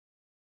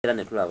era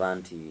ne tulaba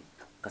nti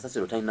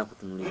kasasiro talina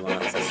kutunulirwa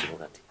kasasiro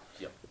kati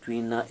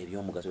tulina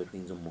ebyomugaso bye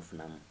tuyinza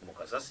omufunamu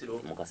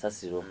mu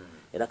kasasiro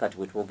era kati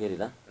bwe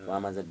twogerera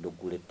twamaze dde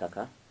oggula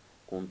ettaka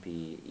kumpi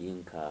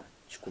yinka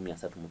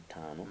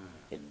 135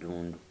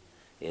 eddundu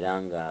era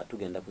nga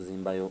tugenda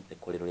kuzimbayo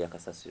ekkolero lya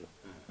kasasiro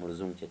mu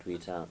luzungu kye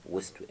tuyita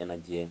waste to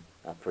energy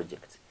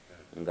project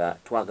nga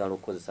twagala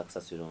okukozesa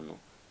kasasiro ono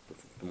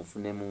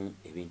tumufunemu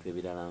ebintu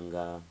ebirala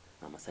nga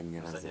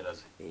amasannyalaze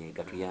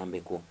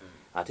gatuyambeko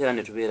ate era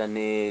ne tubeera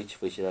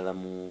n'ekifo ekirala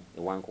mu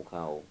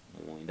ewankokaawo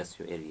mu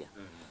industrial area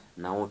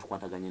nawo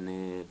tukwataganye ne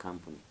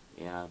kampuni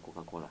eya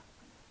Coca-Cola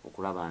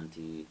okulaba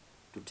nti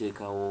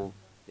tuteekawo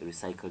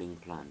recycling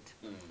plant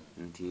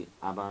nti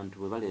abantu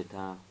bwe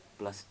baleeta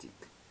plastic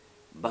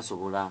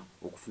basobola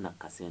okufuna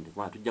kasente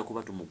kuba tujja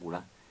kuba tumugula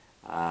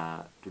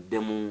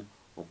tuddemu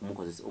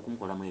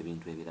okumukolamu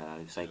ebintu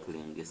ebirala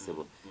recycling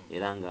essebo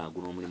era nga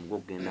guno omulimu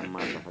gw'okugenda mu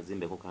maaso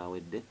akazimbeko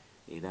kawedde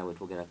era we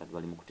twogera kati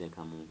bali mu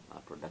kuteekamu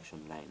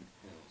production line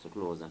so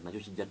tulowooza nti nakyo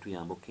kijja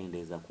tuyamba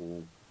okukendeeza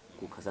ku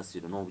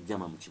kasasiro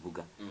n'obujama mu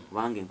kibuga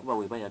kubanga enkuba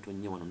weba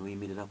yatonye wano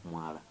n'oyimirira ku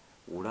mwala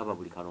olaba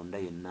buli kalonda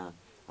yenna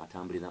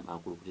atambulira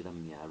akulukutira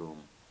mu myalo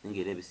omwo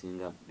naye era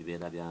ebisinga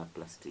bibeera bya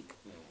plastic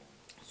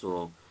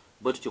so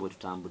bwe tutyo bwe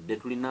tutambudde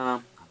tulina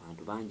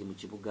abantu bangi mu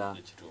kibuga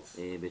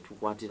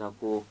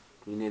betukwatirako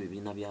tulina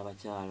ebibiina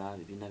by'abakyala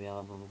ebibiina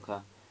by'abavubuka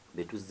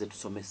betuzze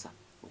tusomesa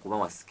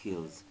okubawa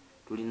skills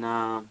tulina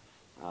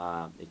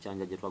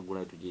ekyanja gye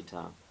twaggulayo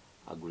tugiyita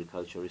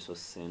agricultural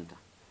resource center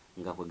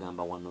nga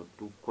kwegamba wano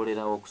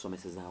tukolerawo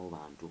okusomesezaawo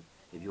bantu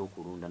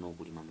ebyokulunda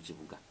n'okulima mu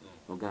kibuga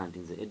nogamba nti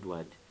nze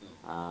Edward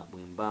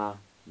bwe mba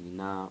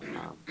nina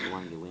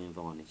wange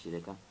wenva wano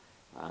ekireka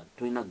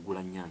tolina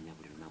kugula nnyaanya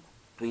buli lunaku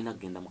tolina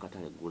kugenda mu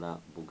katale kugula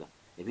buga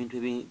ebintu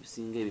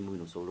ebisinga ebimu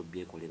bino osobola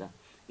obyekolera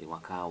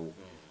ewakaawo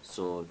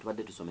so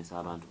tubadde tusomesa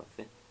abantu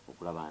baffe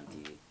okulaba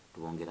nti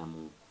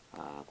tubongeramu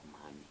ku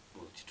maanyi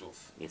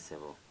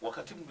yesebo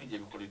wakati mu bingi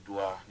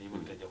ebikoleddwa niba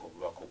bitajja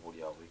kubulwako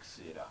obulyawo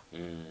ekiseera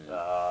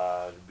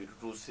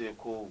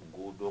bitutuuseeko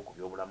nguudo ku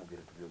byobulamu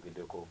bye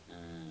tubyogeddeko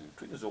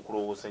tuyinza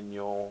okulowooza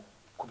nnyo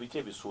ku biki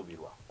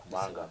ebisuubirwa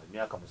kubanga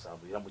emyaka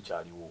 7 era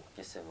mukyaliwo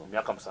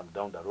emyaka 7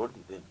 down the road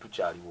then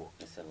tukyaliwo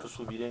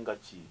tusuubire nga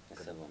ki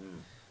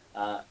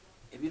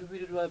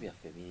ebiruubirirwa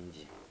byaffe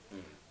bingi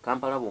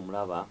Kampala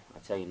bw'omulaba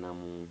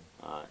akyalinamu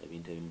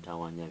ebintu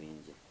ebimutawaanya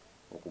bingi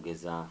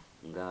okugeza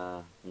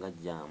nga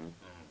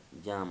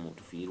jaamu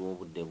tufiirwa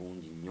obudde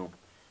bungi nnyo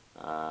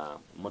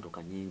motoka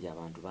nyingi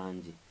abantu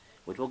bangi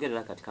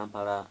wetwogerera kati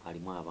Kampala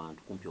alimu abantu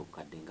kumpi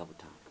obukadde nga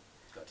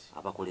 5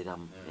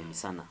 abakoleramu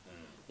emisana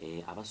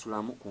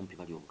abasulamu kumpi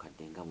bali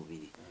obukadde nga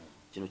 2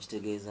 kino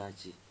kitegeeza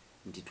ki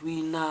nti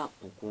tulina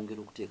okwongera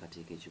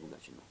okuteekateeka ekibuga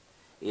kino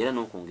era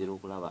n'okwongera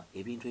okulaba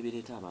ebintu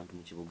ebireeta abantu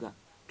mu kibuga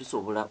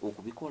tusobola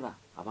okubikola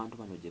abantu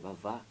bano gye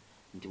bava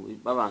nti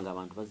babanga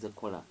abantu bazze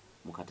kukola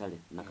mu katale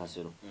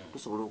nakasero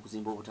tusobola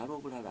okuzimba obutale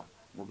obulala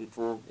mu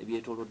bifo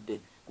ebyetoolodde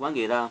kubanga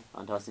era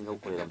abantu abasinga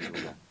okukolera mu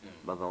kibuga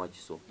bava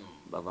Wakiso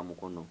bava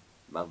Mukono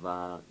bava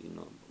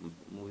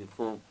mu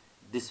bifo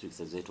districts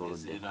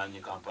ezeetoolodde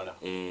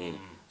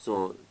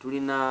so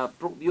tulina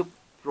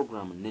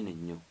program nnene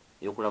nnyo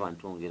eyokulaba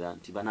ntwongera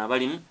nti bano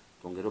abalimu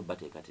twongera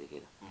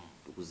obbateekateekera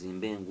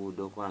tukuzimba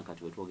enguudo kubanga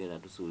kati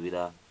wetwogerera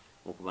tusuubira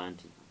okuba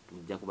nti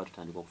tujja kuba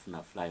tutandika okufuna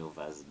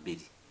flyovers 2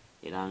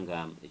 era nga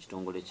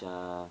ekitongole kya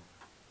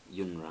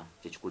UNRA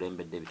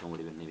kyekikulembedde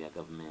ebitongole byonna ebya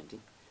gavumenti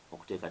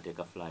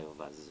okuteekateeka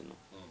flyovers zino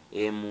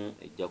emu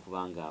ejja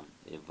kubanga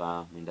eva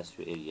mu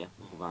industrial area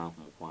okuva ku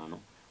Mukwano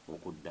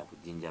okudda ku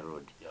Jinja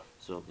Road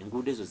so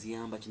enguudo ezo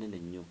ziyamba kinene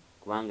nnyo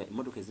kubanga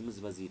emmotoka ezimu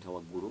ziba ziyita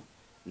waggulu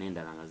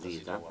n'endala nga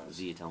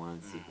ziyita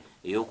wansi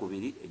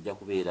eyokubiri ejja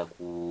kubeera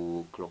ku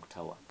Clock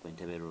Tower ku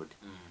Entebbe Road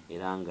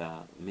era nga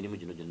emirimu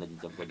gino gyonna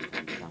gijja kuba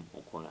gitandika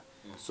okukola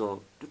so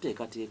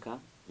tuteekateeka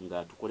nga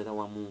tukolera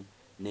wamu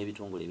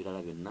n'ebitongole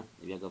ebirala byonna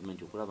ebya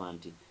gavumenti okulaba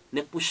nti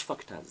ne push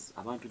factors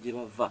abantu gye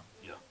bava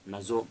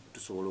nazo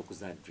tusobola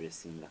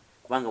okuzaadressinga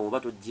kubanga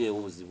bw'oba toggyeewo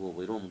obuzibu obwo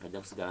era omuntu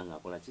ajja kusigala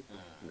ng'akola ki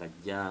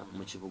ng'ajja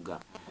mu kibuga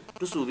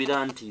tusuubira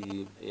nti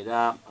era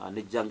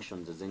ne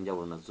junctions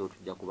ez'enjawulo nazo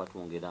tujja kuba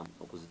twongera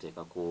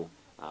okuziteekako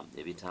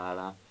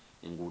ebitaala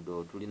enguudo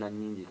tulina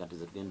nnyingi kati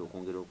ze tugenda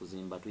okwongera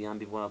okuzimba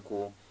tuyambibwako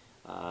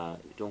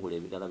ebitongole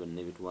ebirala byonna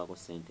ebituwaako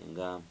ssente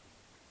nga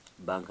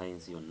banka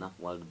y'ensi yonna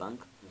World Bank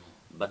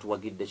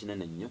batuwagidde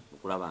kinene nnyo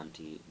okulaba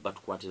nti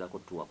batukwatirako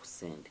tuwa ku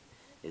ssente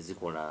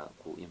ezikola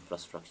ku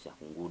infrastructure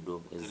ku nguudo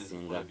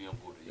ezisinga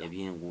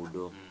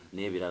ebyenguudo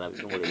n'ebirala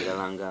bitongole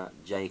ebirala nga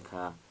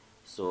JICA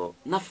so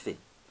naffe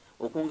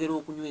okwongera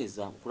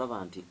okunyweza okulaba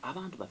nti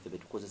abantu baffe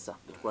betukozesa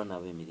betukola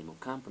nabo emirimu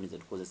kampuni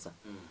zetukozesa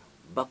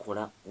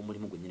bakola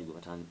omulimu gwennyini gwe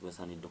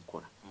basaanidde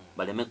okukola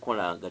baleme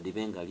kukola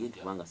gadibe ngali nti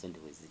kubanga ssente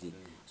we ziri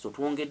so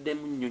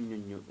twongeddemu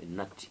nnyo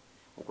ennatti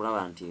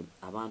okulaba nti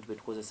abantu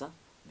betukozesa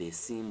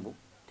beesimbu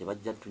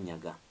tebajja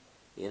tunyaga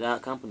era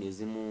kampuni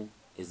ezimu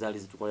ezaali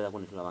zitukolerako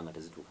ne tulaba nga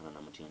tezituukana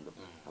na mutindo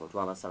abo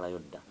twabasalayo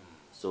dda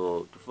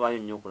so tufaayo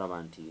nnyo okulaba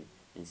nti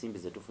ensimbi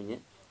ze tufunye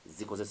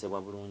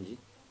zikozesebwa bulungi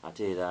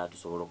ate era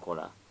tusobola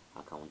okukola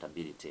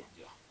accountability.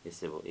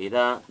 Esebo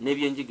era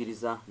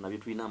n'ebyenjigiriza nabyo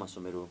tulina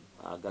amasomero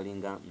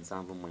agalinga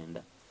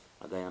 79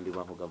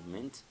 agayambibwako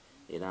government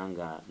era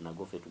nga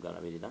nago ffe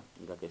tugalabirira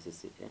nga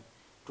KCCA.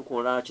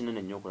 Tukola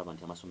kinene nnyo okulaba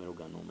nti amasomero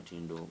gano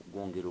omutindo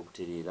gwongera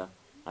okutereera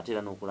ate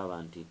era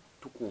n'okulaba nti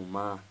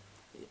tukuuma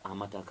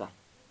amataka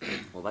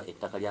oba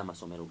ettaka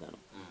ly'amasomero gano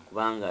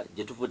kubanga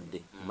gye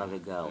tuvudde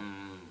mabegaawo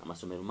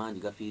amasomero mangi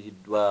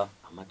gafiiriddwa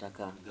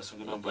amataka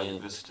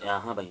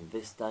ba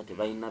investor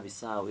tebalina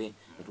bisaawe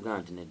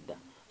netugamba nti nedda.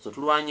 So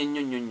tulwanye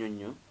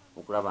nnyo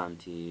okulaba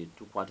nti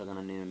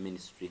tukwatagana ne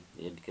ministry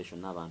education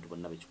n'abantu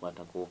bonna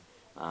bekikwatako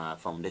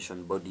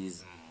foundation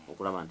bodies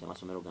okulaba nti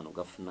amasomero gano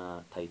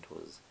gafuna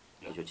titles.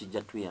 Ekyo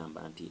kijja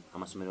tuyamba nti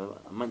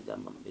amasomero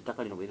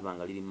ettaka lino bwe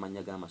libanga liri mu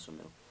mannya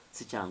g'amasomero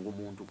si kyangu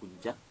muntu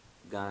kujja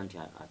ganti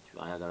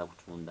ayagala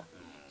kutunda.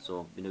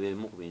 So bino bye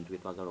bimu ku bintu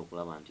bye twagala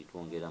okulaba nti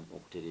twongera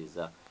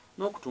okutereeza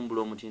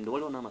n'okutumbula omutindo.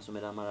 Waliwo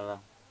n'amasomero amalala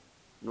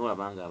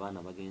n'olabanga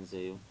abaana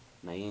bagenzeeyo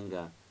naye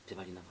nga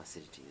tebalina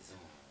facilities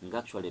nga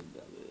actually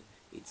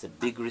it's a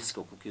big risk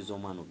okukkiriza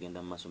omwana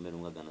okugenda mu masomero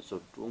nga gano.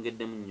 So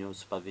twongeddemu nnyo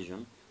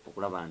supervision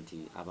okulaba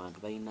nti abantu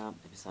balina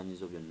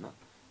ebisaanyizo byonna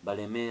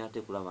baleme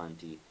ate kulaba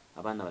nti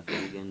abaana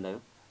baffe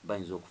bagendayo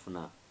bayinza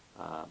okufuna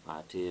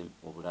ate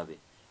obulabe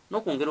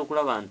n'okwongera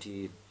okulaba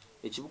nti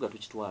ekibuga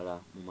tukitwala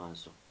mu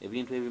maaso.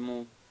 Ebintu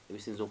ebimu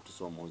ebisinza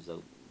okutusoomooza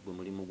gwe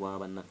mulimu gwa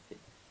bannaffe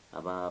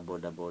aba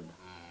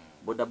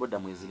bodaboda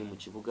mweziri mu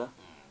kibuga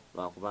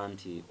lwakuba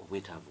nti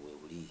obwetaavu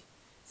weebuli.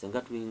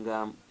 Senga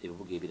tulinga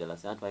ebibuga ebirala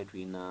sana twali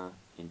tulina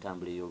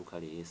entambula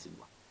ey'olukale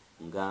eyeesigwa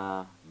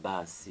nga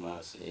baasi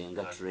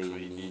nga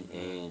train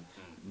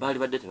baali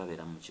badde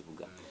tebabeera mu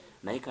kibuga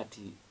naye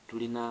kati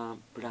tulina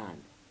plan,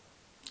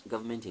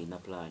 gavumenti erina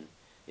plan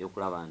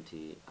ey'okulaba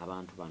nti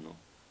abantu bano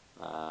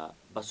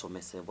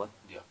basomesebwa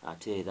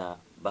ate era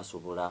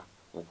basobola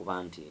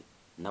okuba nti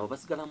nabo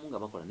basigalamu nga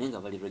bakola naye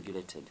nga bali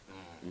regulated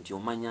nti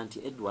omanya nti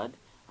Edward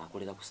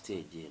akolera ku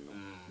stage eno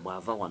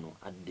bw'ava wano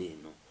adde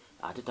eno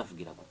ate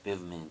tafugira ku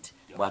pavement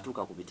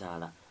bw'atuuka ku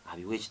bitaala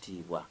abiwa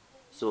ekitiibwa.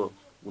 So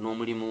guno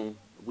omulimu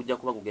gujja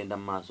kuba kugenda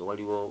mu maaso.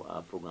 Waliwo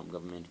program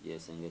gavumenti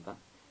gyesengeka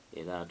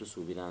era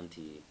tusuubira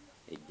nti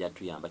ejja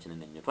tuyamba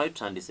kinene nnyo. Twali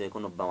tutandiseeko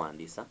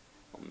n'obbawandiisa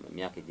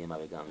emyaka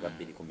egy'emabega nga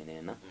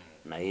 2014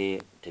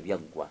 naye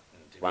tebyaggwa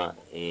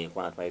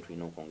kwana twali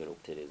tulina okwongera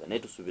okutereeza naye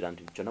tusuubira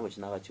nti kyonna bwe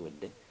kinaaba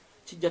kiwedde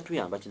kijja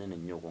tuyamba kinene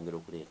nnyo okwongera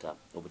okuleeta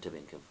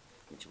obutebenkevu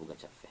mu kibuga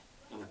kyaffe.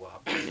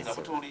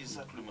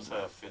 Abatuuliza tuli mu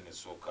ssaawa yaffe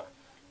nesooka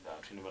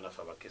tulina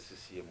bannaffe aba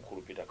KCCA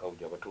mukulu Peter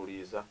Kaujju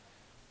abatuuliza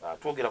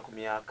twogera ku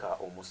myaka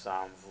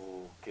 7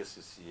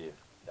 KCCA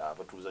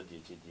abatuuliza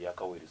gye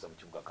yakaweereza mu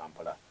kibuga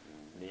Kampala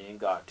naye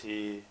nga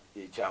ate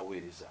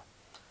ekyaweereza.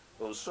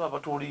 So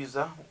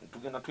abatuuliza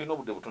tugenda tulina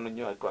obudde butono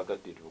nnyo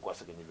twagadde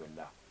tubikwasaganye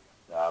byonna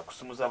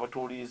kusumuza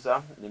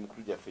abatuuliza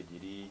n'emikulu gyaffe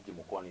giri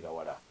gimukwanira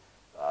wala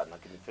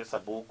nakini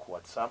Facebook,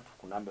 WhatsApp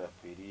ku namba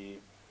yaffe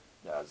eri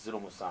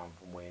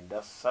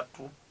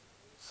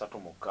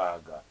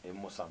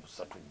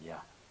 073363734.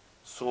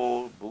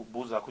 So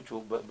buuza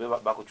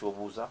bako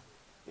kyobuuza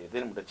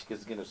then mudakiika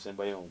ezigenda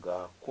osembayo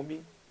nga 10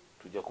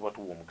 tujja kuba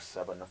tuwa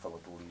omukisa bannaffe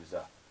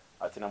abatuuliza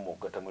ate namwe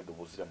okugattamu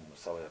eddoboozi mu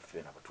ssaawa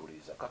yaffe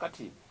n'abatuuliza.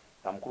 Kakati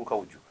mukulu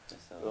Kaujju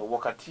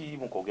wakati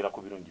mukwogera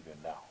ku birungi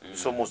byonna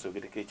somoso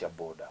ogereko ekya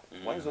booda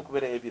wayinza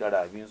okubeerayo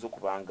ebirala ebiyinza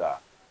okuba nga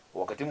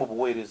wakati mu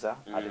buweereza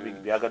ate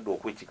byagadde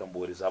okwekika mu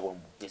buweereza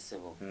bwamu.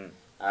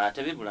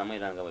 Tebibulamu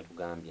era nga bwe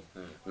tugambye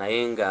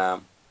naye nga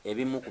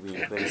ebimu ku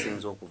bintu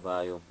ebisinza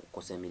okuvaayo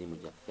okukosa emirimu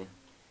gyaffe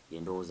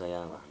y'endowooza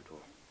y'abantu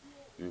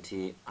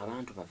nti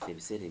abantu baffe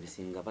ebiseera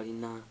ebisinga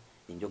balina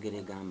enjogera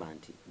egamba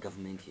nti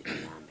gavumenti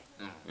etuyambe.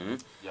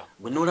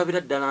 Bwe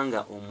noolabira ddala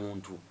nga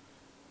omuntu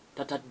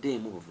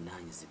tataddeemu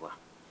buvunaanyizibwa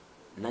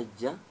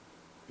najja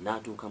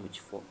n'atuuka mu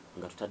kifo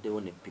nga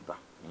tutaddewo ne pipa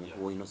omuntu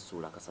woolina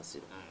osuula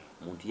akasasiro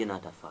omuntu ye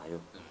n'atafaayo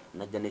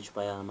najja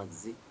n'ecupa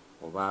y'amazzi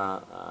oba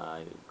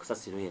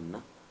kasasiro yenna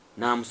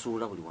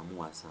n'amusuula buli wamu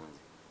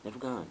waasanze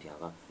netugamba nti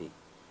abaffe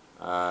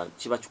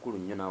kiba kikulu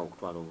nnyo naawe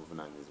okutwala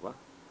obuvunaanyizibwa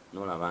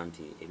n'olaba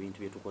nti ebintu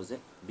bye tukoze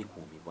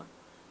bikuumibwa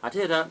ate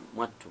era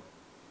mwattu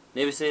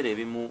n'ebiseera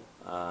ebimu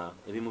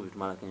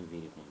bitumalako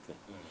enviiri ku mutwe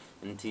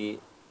nti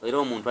era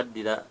omuntu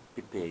addira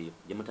pipa eyo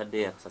gye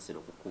mutaddeyo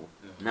akasasiro ku kkubo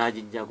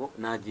n'agijjako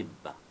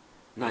n'agibba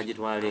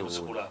n'agitwala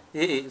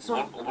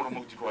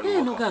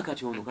eno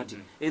gaakati ono kati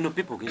eno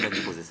pipa ogenda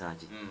gikozesa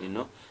ki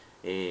eno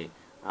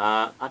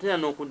ate era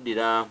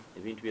n'okuddira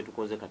ebintu bye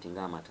tukoze kati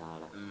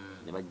ng'amataala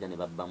ne bajja ne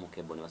babbamu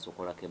kebo ne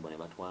basokola kebo ne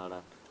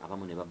batwala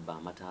abamu ne babba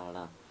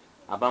amataala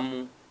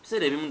abamu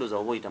biseera ebimu ndooza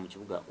oba oyita mu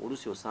kibuga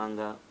oluusi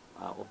osanga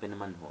open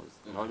manholes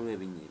nga waliwo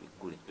ebinnya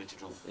ebiggule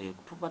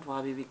tuba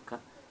twabibikka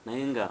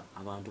naye nga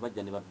abantu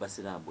bajja ne babba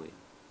siraabwe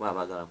kuba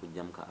baagala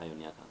kujjamu ka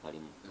ayoni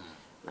akakalimu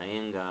naye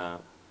nga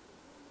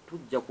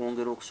tujja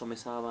kwongera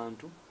okusomesa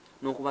abantu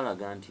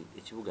n'okubalaga nti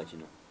ekibuga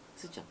kino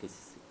si kya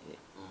KCCA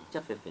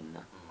kyaffe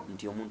ffenna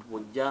nti omuntu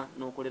bw'ojja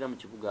n'okolera mu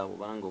kibuga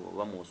obanga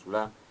oba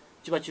mw'osula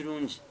kiba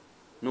kirungi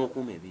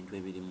n'okuuma ebintu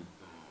ebirimu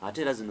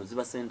ate era zino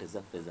ziba ssente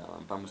zaffe za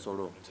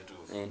mpamusolo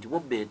nti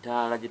wobba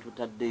etaala gye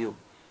tutaddeyo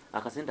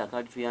akasente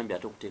akali tuyambye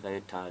ate okuteekayo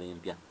ettaala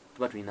empya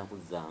tuba tulina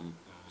kuzzaamu.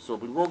 So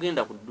buli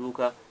lwogenda ku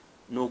dduuka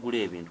n'ogula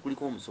ebintu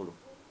kuliko omusolo.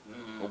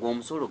 Ogwo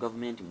omusolo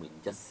gavumenti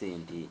mwejja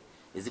ssente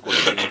ezikola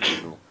ebintu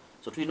bino.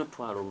 So tulina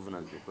okutwala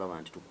obuvunaanyizibwa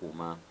okulaba nti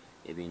tukuuma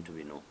ebintu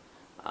bino.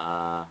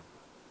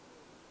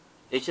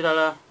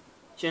 Ekirala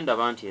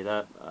kyendaba nti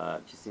era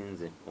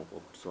kisinze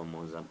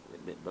okutusoomooza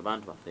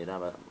abantu baffe era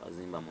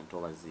abazimba mu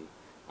ntobazi,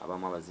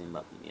 abamu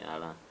abazimba ku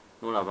myala,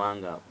 n'olaba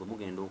nga bwe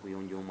mugenda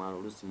okuyonja omwalo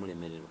oluusi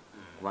mulemererwa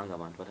kubanga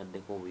abantu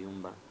bataddeko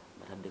obuyumba,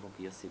 bataddeko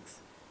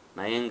kiosks.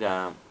 Naye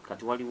nga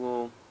kati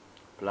waliwo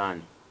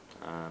plan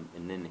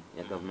ennene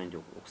ya gavumenti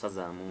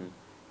okusazaamu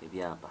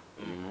ebyapa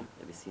ebimu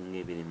ebisinga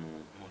ebiri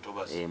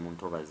mu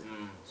ntobazi.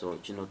 So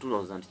kino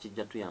tulowooza nti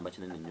kijja tuyamba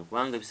kinene nnyo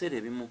kubanga ebiseera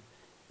ebimu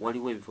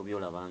waliwo ebifo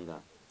by'olaba nga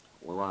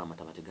wewa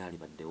amataba tegaali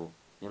baddewo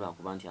naye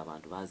lwakuba nti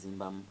abantu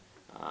bazimbamu,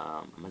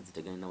 amazzi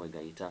tegalina we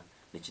gayita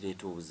ne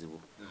kireeta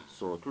obuzibu.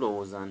 So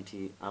tulowooza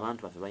nti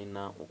abantu baffe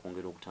balina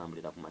okwongera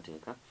okutambulira ku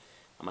mateeka.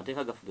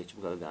 Amateeka gafuga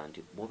ekibuga gaga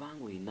nti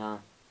bw'obanga olina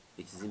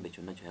ekizimbe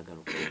kyonna ky'oyagala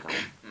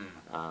okuteekamu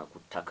ku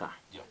ttaka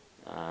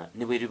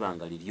ne bwe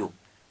libanga liryo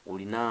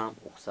olina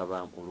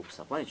okusaba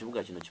olukusa kubanga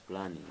ekibuga kino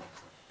kipulaninga.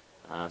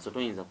 So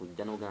toyinza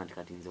kujja n'ogamba nti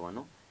kati nze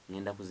wano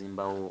ngenda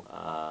kuzimbawo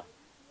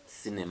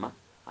sinema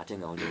ate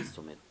nga waliwo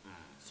essomero.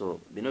 So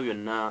bino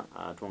byonna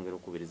twongera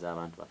okukubiriza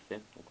abantu baffe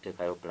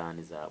okuteekayo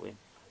pulaani zaabwe,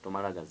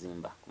 tomala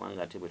gazimba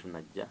kubanga ate bwe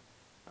tunajja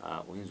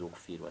oyinza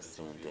okufiirwa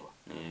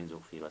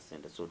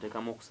ssente. So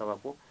oteekamu okusaba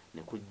kwo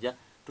ne kujja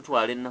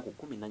tutwala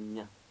ennaku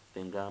 14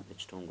 fenga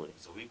ekitongole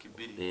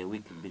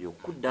wiiki 2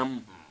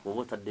 okuddamu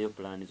oba otaddeyo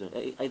pulaani zo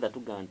either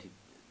tuga nti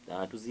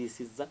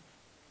tuziyisizza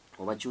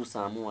oba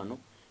kyusaamu wano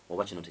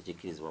oba kino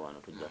tekikkirizibwa wano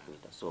tujja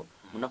kuyita. So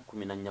munaku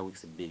 14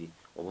 weeks 2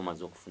 oba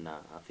omaze okufuna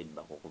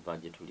feedback okuva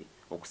gye tuli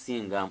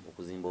okusinga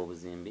okuzimba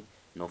obuzimbi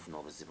n'ofuna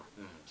obuzibu.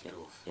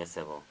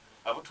 Yesebo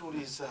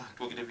abatuuliza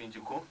twogere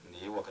bingiko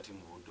naye wakati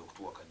mu budde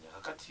okutuwakanya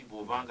kakati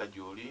bw'obanga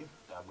gy'oli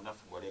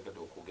munafu gwali agadde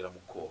okwogera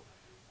muko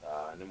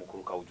ne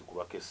mukulu Kaujju ku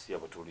lwa kesi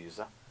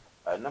abatuuliza.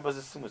 Namba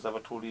z'essimu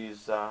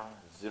ez'abatuuliza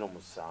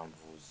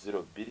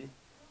 0702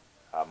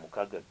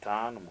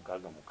 65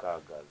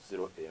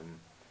 0M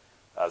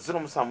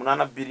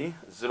 0782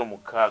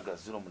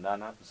 06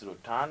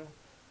 08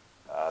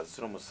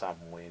 05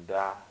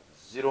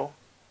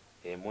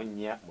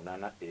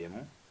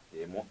 0790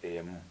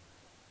 0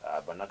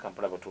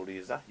 Bannakampala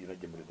batuuliza yuno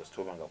gye muli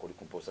gositoba nga kuli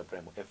ku Mposa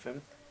Prime FM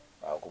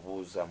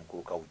okubuuza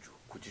mukulu Kaujju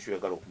ku kisho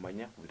yagala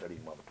okumanya ku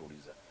bitaliimu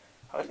abatuuliza.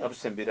 Nga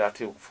tusembera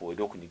ate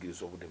okufuwera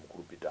okunyigiriza obudde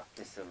mukulu Peter.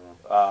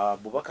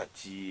 Bubaka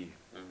ki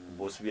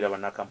bw'osubira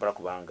bannakampala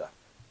kubanga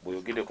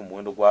bw'oyogedde ku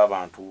muwendo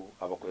gw'abantu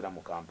abakolera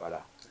mu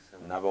Kampala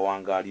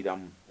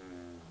n'abawangaaliramu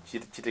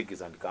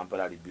kitegeeza nti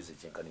Kampala ali bize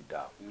kyenkanidde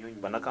awo.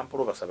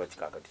 Bannakampala obasaba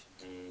kikaakati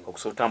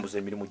okusobola otambuza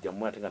emirimu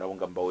gyammwe ate nga nabo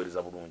nga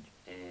mubaweereza bulungi.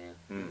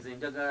 Nze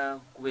njagala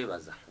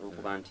kubeebaza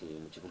olw'okuba nti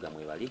mu kibuga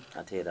mwe bali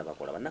ate era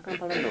bakola.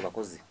 Bannakampala nno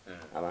bakozi,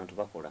 abantu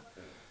bakola.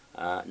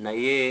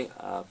 Naye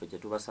ffe kye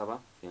tubasaba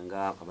ffe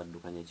nga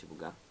abaddukanya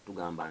ekibuga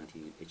tugamba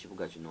nti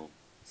ekibuga kino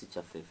si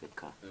kyaffe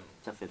ffekka,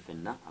 kyaffe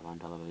ffenna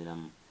abantu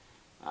ababeeramu.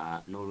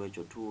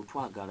 N'olwekyo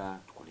twagala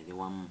tukolere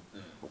wamu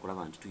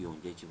okulaba nti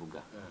tuyonja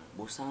ekibuga.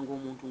 Bw'osanga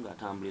omuntu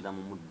ng'atambulira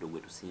mu muddo gwe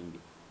tusimbye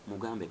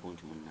mugambeko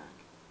nti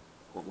munnange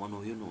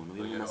wano oyo noono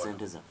oyo muna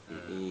ssente zaffe.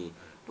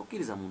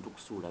 Tokkiriza muntu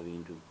kusuula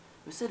bintu.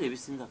 Ebiseera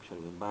ebisinga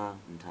actually bwe mba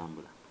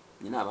ntambula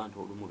nina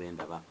abantu olumu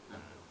bendaba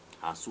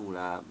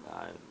asuula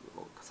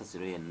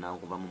kasasiro yenna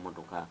okuva mu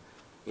mmotoka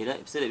era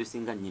ebiseera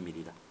ebisinga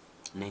nnyimirira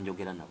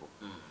nenjogera nabo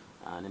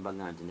ne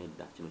mbaga nti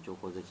nedda kino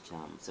kyokoze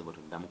kikyamu sebo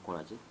toddamu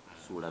kukola ki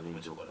suula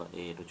bintu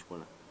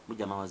tokikola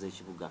mujja mawaza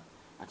ekibuga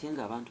ate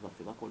nga abantu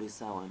baffe bakola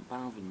essaawa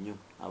mpanvu nnyo.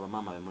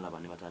 Abamaama bemulaba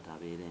ne bataata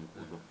abeera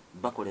enkuudo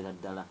bakolera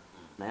ddala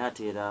naye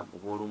ate era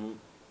obwolumu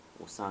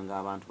osanga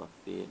abantu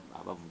baffe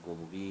abavuga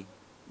obubi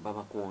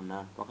babakoona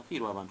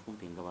wakafiirwa abantu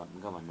kumpi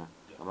nga bana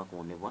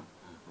abakoonebwa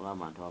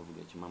olw'abantu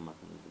abavuga ekimama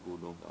ku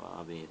luguudo nga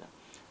babeera.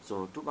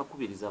 So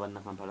tubakubiriza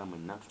bannakampala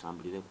mwenna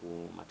tutambulire ku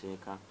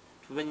mateeka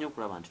tube nnyo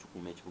okulaba nti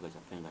tukuuma ekibuga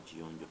kyaffe nga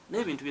kiyonjo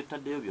n'ebintu bye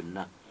tutaddeyo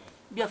byonna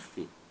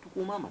byaffe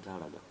tukuume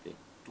amataala gaffe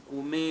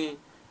tukuume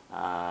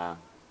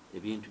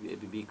ebintu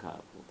ebibiika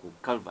ku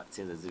calverts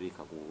ezo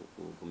ezibiika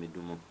ku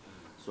midumu.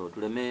 So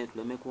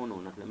tuleme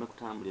kwonoona tuleme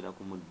kutambulira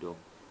ku muddo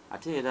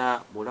ate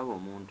era bw'olaba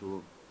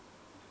omuntu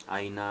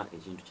ayina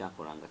ekintu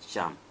kyakola nga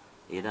kikyamu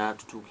era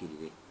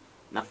tutuukirire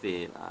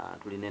naffe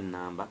tulina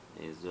ennamba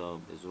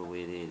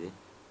ez'obwereere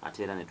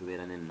ate era ne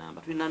tubeera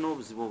n'ennamba. Tulina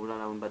n'obuzibu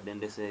obulala bwe mbadde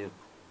ndeseeyo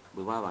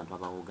bwe bwa abantu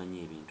abawooganya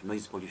ebintu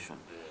noise pollution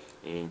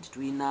nti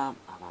tulina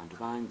abantu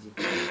bangi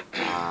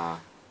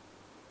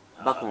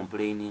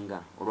bakomplaininga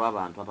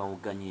olw'abantu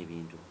abawooganya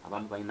ebintu.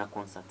 Abamu balina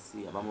concerts,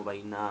 abamu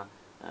balina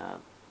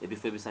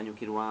ebifo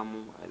ebisanyukirwamu,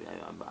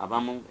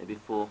 abamu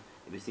ebifo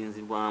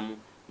ebisinzibwamu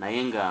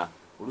naye nga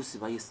oluusi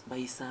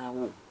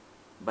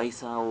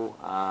bayisaawo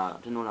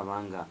ate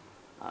n'olaba nga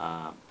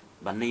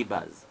ba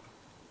neighbors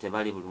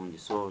tebali bulungi.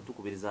 So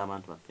tukubiriza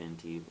abantu baffe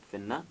nti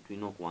ffenna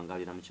tulina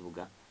okuwangaalira mu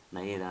kibuga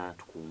naye era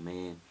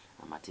tukuume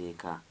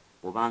amateeka.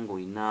 Obanga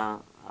olina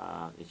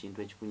ekintu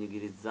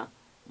ekikunyigiriza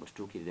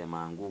mututuukirire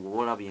mangu bw'oba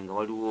olabye nga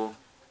waliwo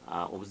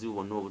obuzibu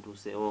bwonna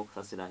obutuuseewo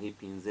okusasira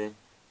hipinze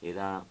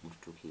era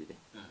mututuukirire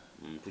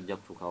tujja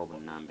kutuukawo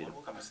bunnambiro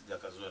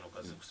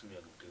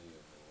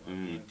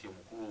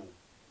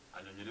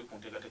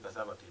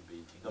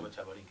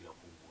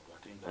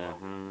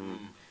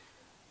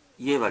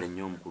yeebale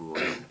nnyo omukulu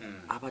oyo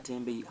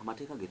abatembeeyi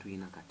amateeka ge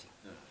tulina kati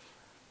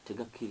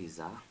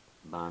tegakkiriza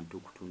bantu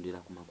kutundira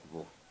ku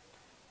makubo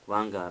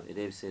kubanga era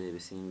ebiseera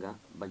ebisinga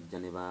bajja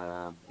ne baala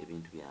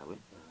ebintu byabwe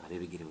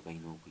ab'ebigere bwe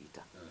balina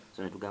okuyita so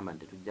ne tugamba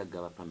nti tetujja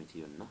kugaba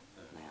pamiti yonna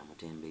nga ya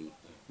mutembeeyi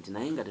nti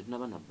naye nga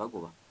tetunaba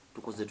nabbagoba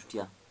tukoze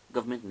tutya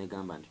gavumenti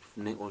negamba nti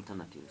tufune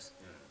alternatives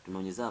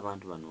tunoonyeze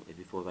abantu bano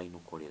ebifo we balina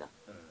okukolera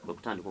bwe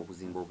kutandika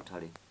okuzimba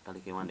obutale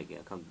k'Ewandege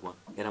yakaggwa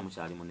era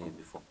mukyalimu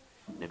n'ebifo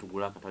ne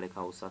tugula akatale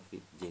ka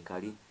Usafi gye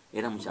kali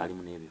era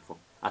mukyalimu n'ebifo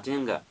ate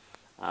nga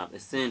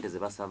essente ze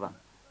basaba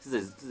size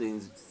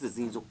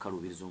ziyinza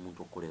okukalubiriza omuntu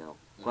okukolerawo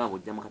kuba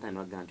bw'ojja mu katale ne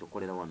bagamba nti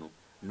okolera wano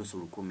nusu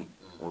 10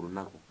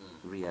 olunaku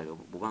really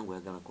bw'obanga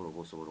oyagala kukola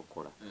oba osobola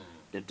okukola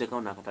ne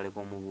tuteekawo n'akatale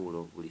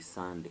k'omubuulo buli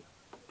Sunday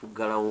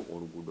tuggalawo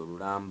oluguudo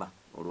lulamba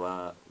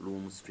olwa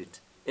Loom Street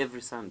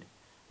every Sunday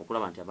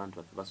okulaba nti abantu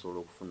baffe basobola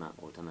okufuna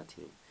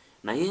alternative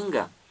naye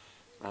nga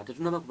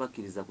tetunaba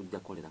kubakkiriza kujja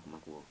kukolera ku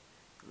makubo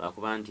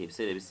lwakuba nti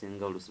ebiseera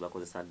ebisinga oluusi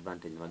bakozesa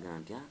advantage ne bagamba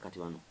nti kati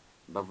wano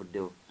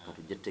bavuddewo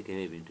katujja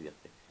tuteekewo ebintu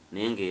byaffe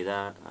naye ng'era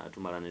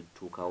tumala ne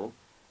tutuukawo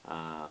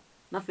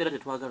naffe era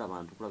tetwagala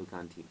bantu kulabika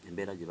nti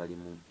embeera gye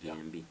balimu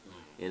yembi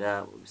era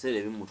ebiseera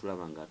ebimu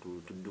tulaba nga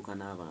tudduka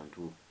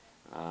n'abantu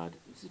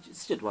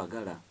si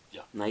kyetwagala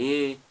naye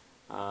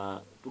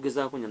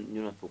tugezaako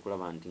nnyo naffe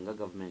okulaba nti nga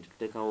gavumenti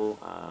tuteekawo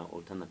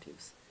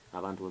alternatives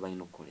abantu we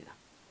balina okukolera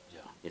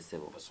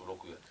esebo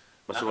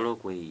basobole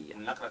okweyiya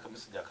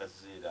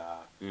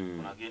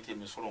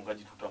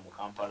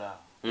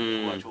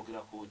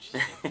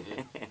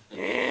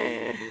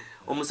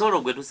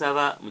omusolo gwe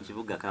tusaba mu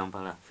kibuga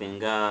Kampala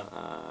fenga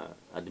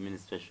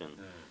administration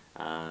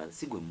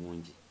si gwe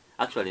mungi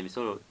actually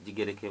emisolo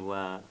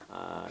gigerekebwa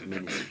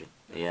ministry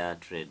eya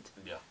trade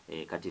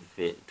kati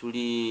ffe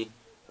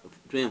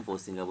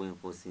twenforcinga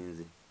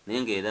bwenforcinze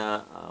naye ng'era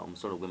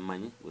omusolo gwe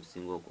mmanyi gwe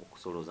tusinga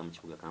okusolooza mu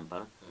kibuga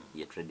Kampala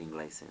ye trading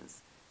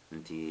license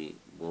nti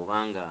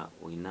bw'obanga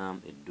oyina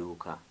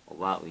edduuka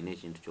oba oyina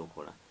ekintu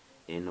ky'okola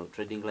eno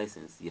trading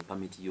license ye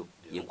permit yo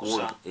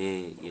yekuwola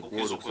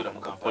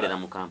okukolera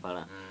mu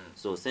Kampala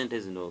so sente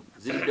zino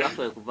zivudde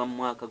actually kuva mu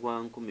mwaka gwa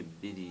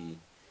 2000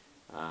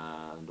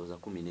 ndowooza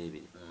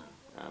 12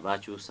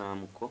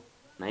 bakyusaamuko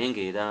naye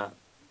ng'era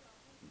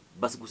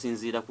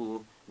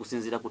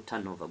gusinziira ku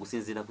turnover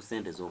gusinziira ku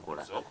sente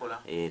z'okola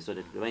so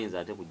tebayinza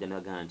ate kujja ne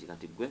bagamba nti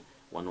kati gwe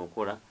wano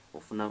okola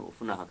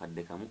ofuna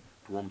akakadde kamu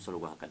tuwa omusolo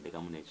gwa akakadde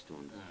kamu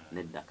n'ekitundu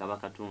nedda kaba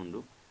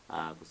katundu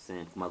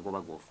ku magoba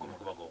g'ofuna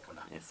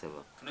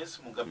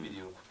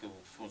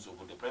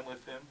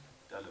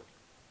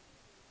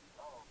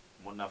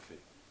munaffe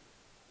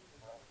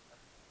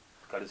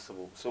kale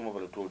somo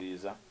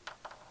balatuwuliriza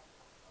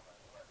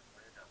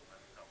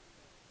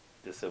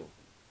esebo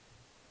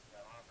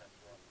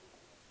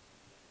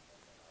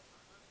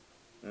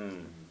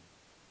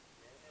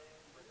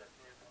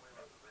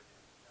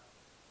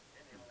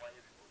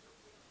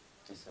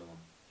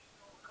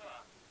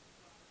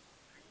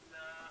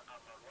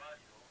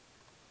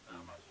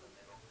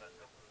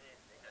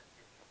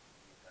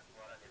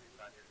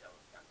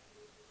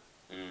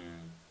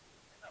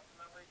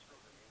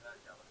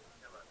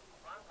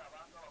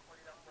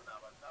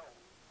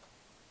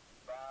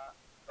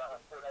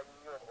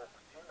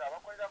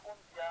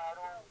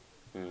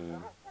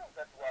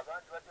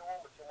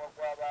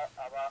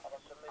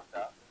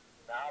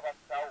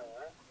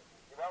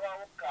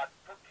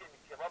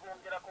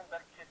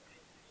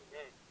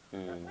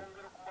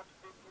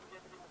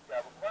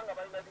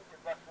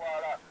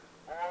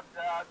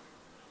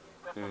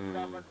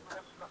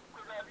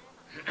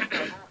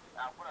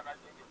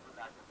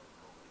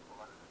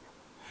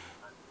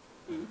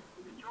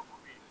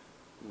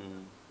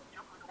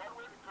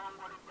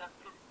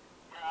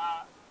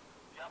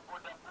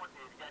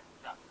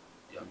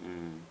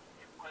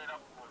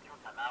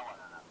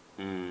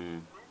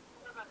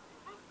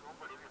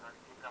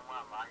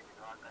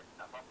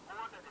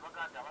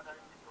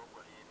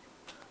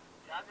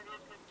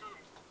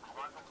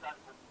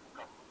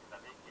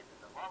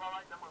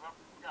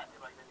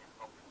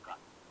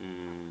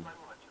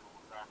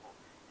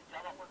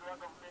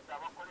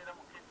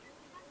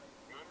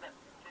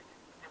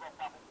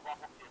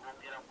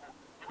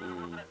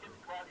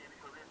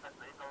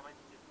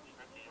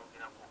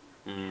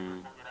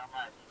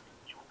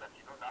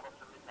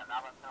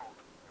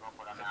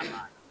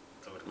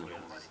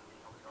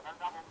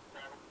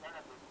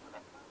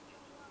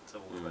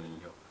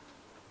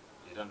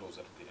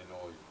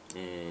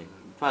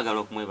twagala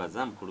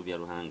okumwebaza mukulu bya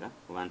Ruhanga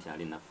kuba nti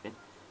ali naffe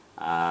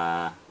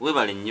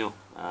webale nnyo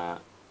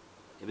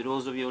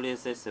ebirowoozo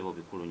by'oleese ssebo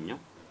bikulu nnyo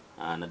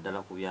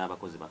naddala ku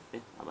by'abakozi baffe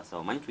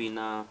abasawo manyi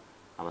tulina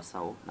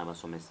abasawo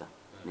n'abasomesa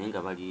naye nga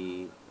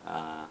bali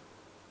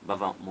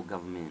bava mu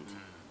gavumenti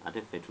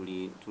ate ffe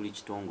tuli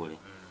kitongole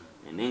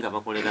naye nga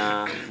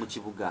bakolera mu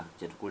kibuga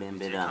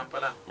kyetukulembera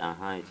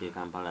ekye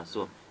Kampala.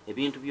 So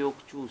ebintu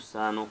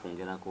by'okukyusa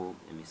n'okwongerako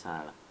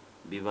emisaala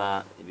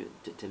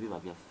tebiba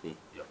byaffe,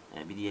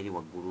 biri eri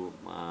waggulu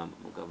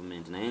mu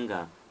gavumenti, naye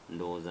nga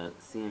ndowooza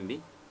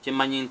simbi.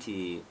 Kyemmanyi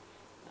nti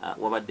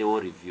wabaddewo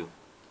review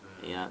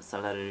eya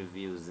salary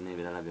reviews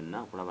n'ebirala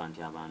byonna okulaba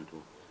nti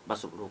abantu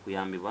basobola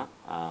okuyambibwa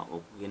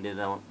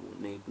okugenderera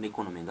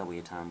n'economy nga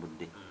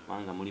bwetambudde,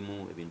 kubanga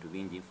mulimu ebintu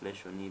bingi,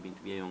 inflation,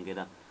 ebintu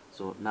byeyongera,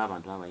 so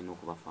n'abantu baba balina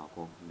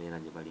okubafaako mbeera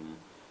gye balimu.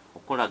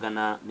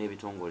 Okukolagana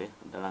n'ebitongole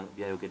ddala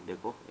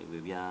byayogeddeko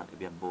ebya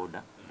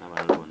booda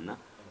n'abalala bonna,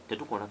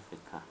 tetukola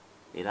ffekka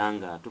era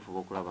nga tufuba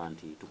okulaba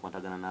nti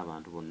tukwatagana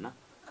n'abantu bonna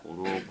ku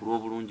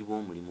lw'obulungi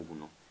bw'omulimu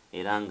guno,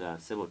 era nga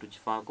sebo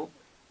tukifaako.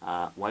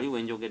 Waliwo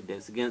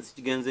enjogedde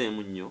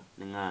sikigenzeemu nnyo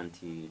neŋŋamba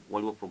nti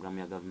waliwo programu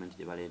ya gavumenti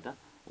gye baleeta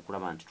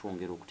okulaba nti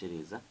twongera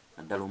okutereeza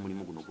naddala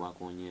omulimu guno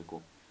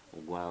gwakonyeeko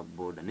ogwa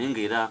booda, naye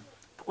ngaera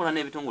tukola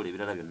n'ebitongole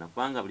ebirala byonna,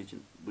 kubanga buli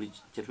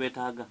kye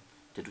twetaaga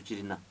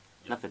tetukirina,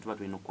 naffe tuba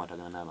tulina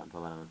okukwatagana n'abantu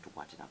abalala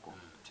tukwatirako.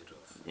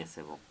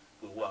 Yesebo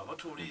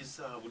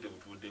abatuuliza budde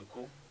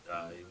butubuddeko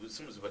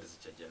ebuzimu zibadde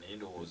zikyajja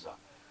naye ndowooza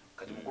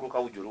kati mukulu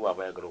Kaujju oli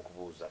waaba ayagala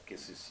okubuuza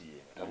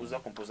KCCA tabuuza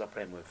kumpoza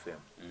Prime FM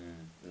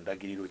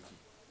ndagiriro ki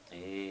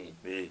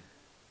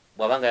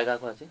bw'abanga ayagala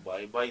kola ki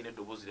bw'ayina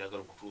eddoboozi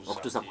lyagala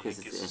okutuusa ku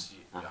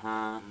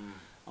KCCA.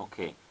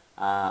 Okay,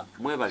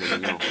 mwebale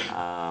nnyo.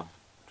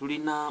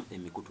 Tulina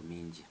emikutu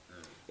mingi.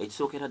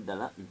 Ekisookera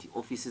ddala nti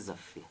ofiisi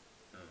zaffe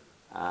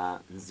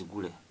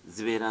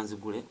zibeera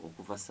nzigule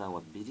okuva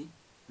ssaawa 2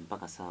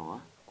 mpaka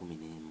ssaawa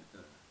 11.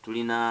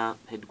 Tulina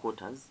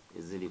headquarters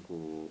eziri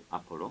ku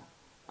Apollo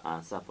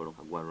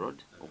Kagwa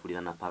Road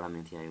okulira na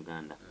Parliament ya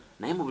Uganda,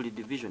 naye mu buli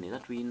division era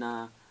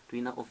tulina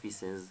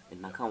offices.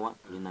 Nakawa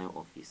tulinayo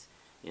office,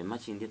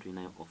 Makindye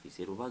tulinayo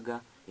office,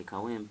 Rubaga,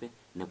 Kawempe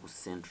ne ku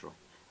Central.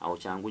 Awo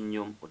kyangu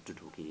nnyo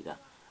otutuukirira.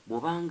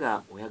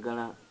 Bw'obanga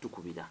oyagala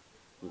tukubira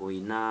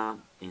ng'olina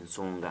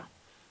ensonga,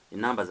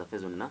 ennamba zaffe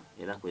zonna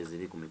era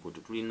kweziri ku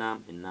mikutu. Tulina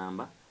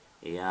ennamba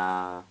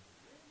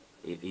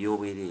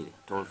ey'obwereere,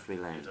 toll free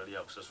line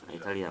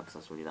etali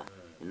yakusasulira.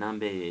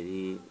 Ennamba eyo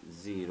eri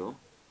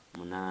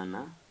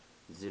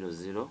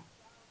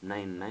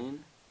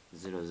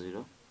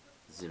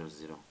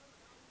 0800990000.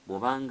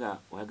 Bw'obanga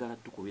oyagala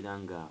tukubira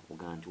nga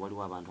ogamba nti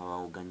waliwo abantu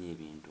abawoganya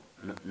ebintu,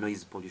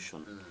 noise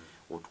pollution,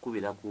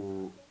 otukubira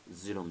ku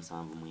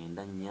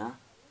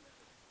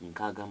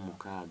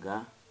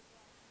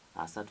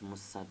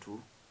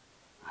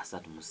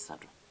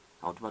 0794663333.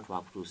 Awo tuba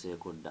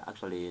twakutuuseeko dda.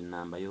 Actually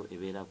ennamba yo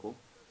ebeerako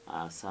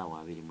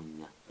ssaawa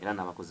 24 era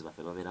n'abakozi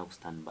baffe babeera ku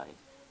standby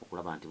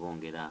okulaba nti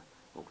bongera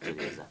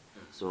okutereeza.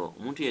 So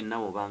omuntu yenna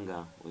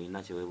bw'obanga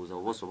olina kyeweebuuza,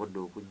 oba osobodde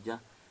okujja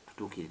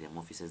tutuukirire mu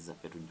offices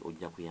zaffe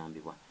ojja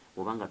kuyambibwa.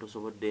 Bw'obanga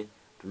tosobodde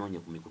tunoonye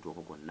ku mikutu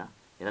okwo kwonna,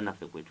 era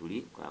naffe kwe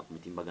tuli ku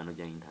mitimbagano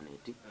gya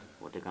intaneti,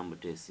 oteeka mu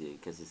buteesi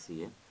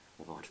KCCA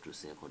oba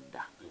watutuuseeko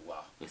dda.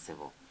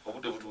 Esebo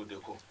obudde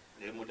butubuddeko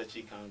mu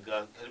dakiika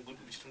nga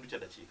kitundu kya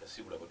dakiika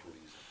sibula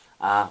batuuliza.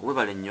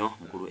 Webale nnyo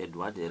mukulu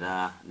Edward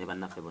era ne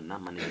bannaffe bonna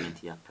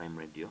management ya Prime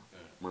Radio,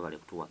 mwebale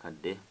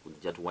kutuwakadde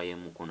kujja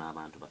tuwayeemuko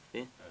n'abantu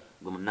baffe.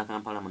 Gwe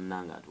munnakampala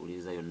munnanga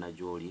atuwuliriza yonna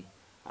gy'oli,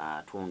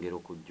 twongera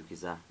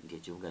okujjukiza nti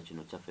ekibuga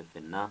kino kyaffe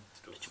ffenna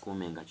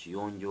tukikuume nga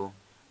kiyonjo,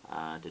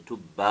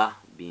 tetubba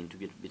bintu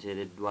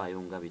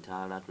biteereddwayo nga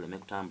bitaala, tuleme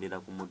kutambulira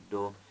ku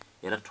muddo,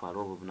 era tutwale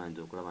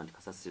obuvunaanyizibwa okulaba nti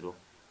kasasiro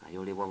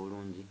ayoolebwa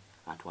bulungi,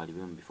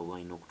 atwalibwe mu bifo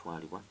bw'alina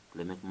okutwalibwa,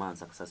 tuleme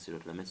kumansa kasasiro,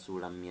 tuleme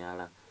suula mu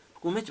myala,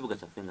 tukuume ekibuga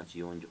kyaffe nga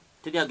kiyonjo.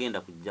 Teri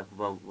agenda kujja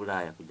kuva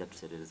Bulaaya kujja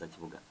tuseerereza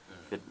kibuga,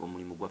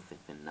 omulimu gwaffe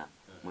ffenna.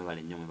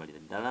 Mwebale nnyo, mwebalire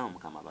ddala,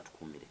 Omukama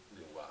abatukuumire.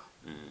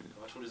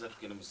 Abatuuliza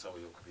tugende mu ssaawa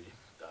ey'okubiri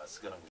sigala